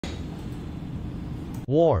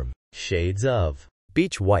warm shades of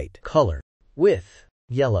beach white color with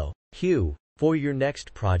yellow hue for your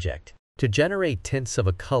next project. To generate tints of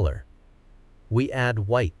a color, we add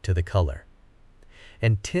white to the color,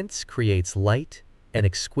 and tints creates light and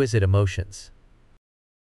exquisite emotions.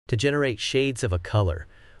 To generate shades of a color,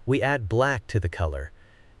 we add black to the color,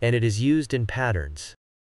 and it is used in patterns.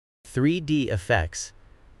 3D effects,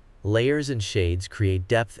 layers and shades create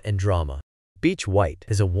depth and drama. Beach white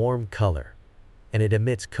is a warm color, and it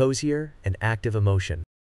emits cozier and active emotion.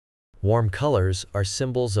 Warm colors are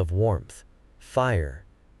symbols of warmth, fire,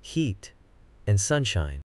 heat, and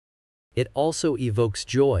sunshine. It also evokes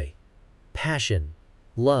joy, passion,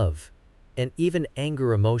 love, and even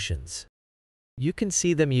anger emotions. You can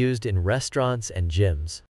see them used in restaurants and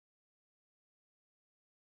gyms,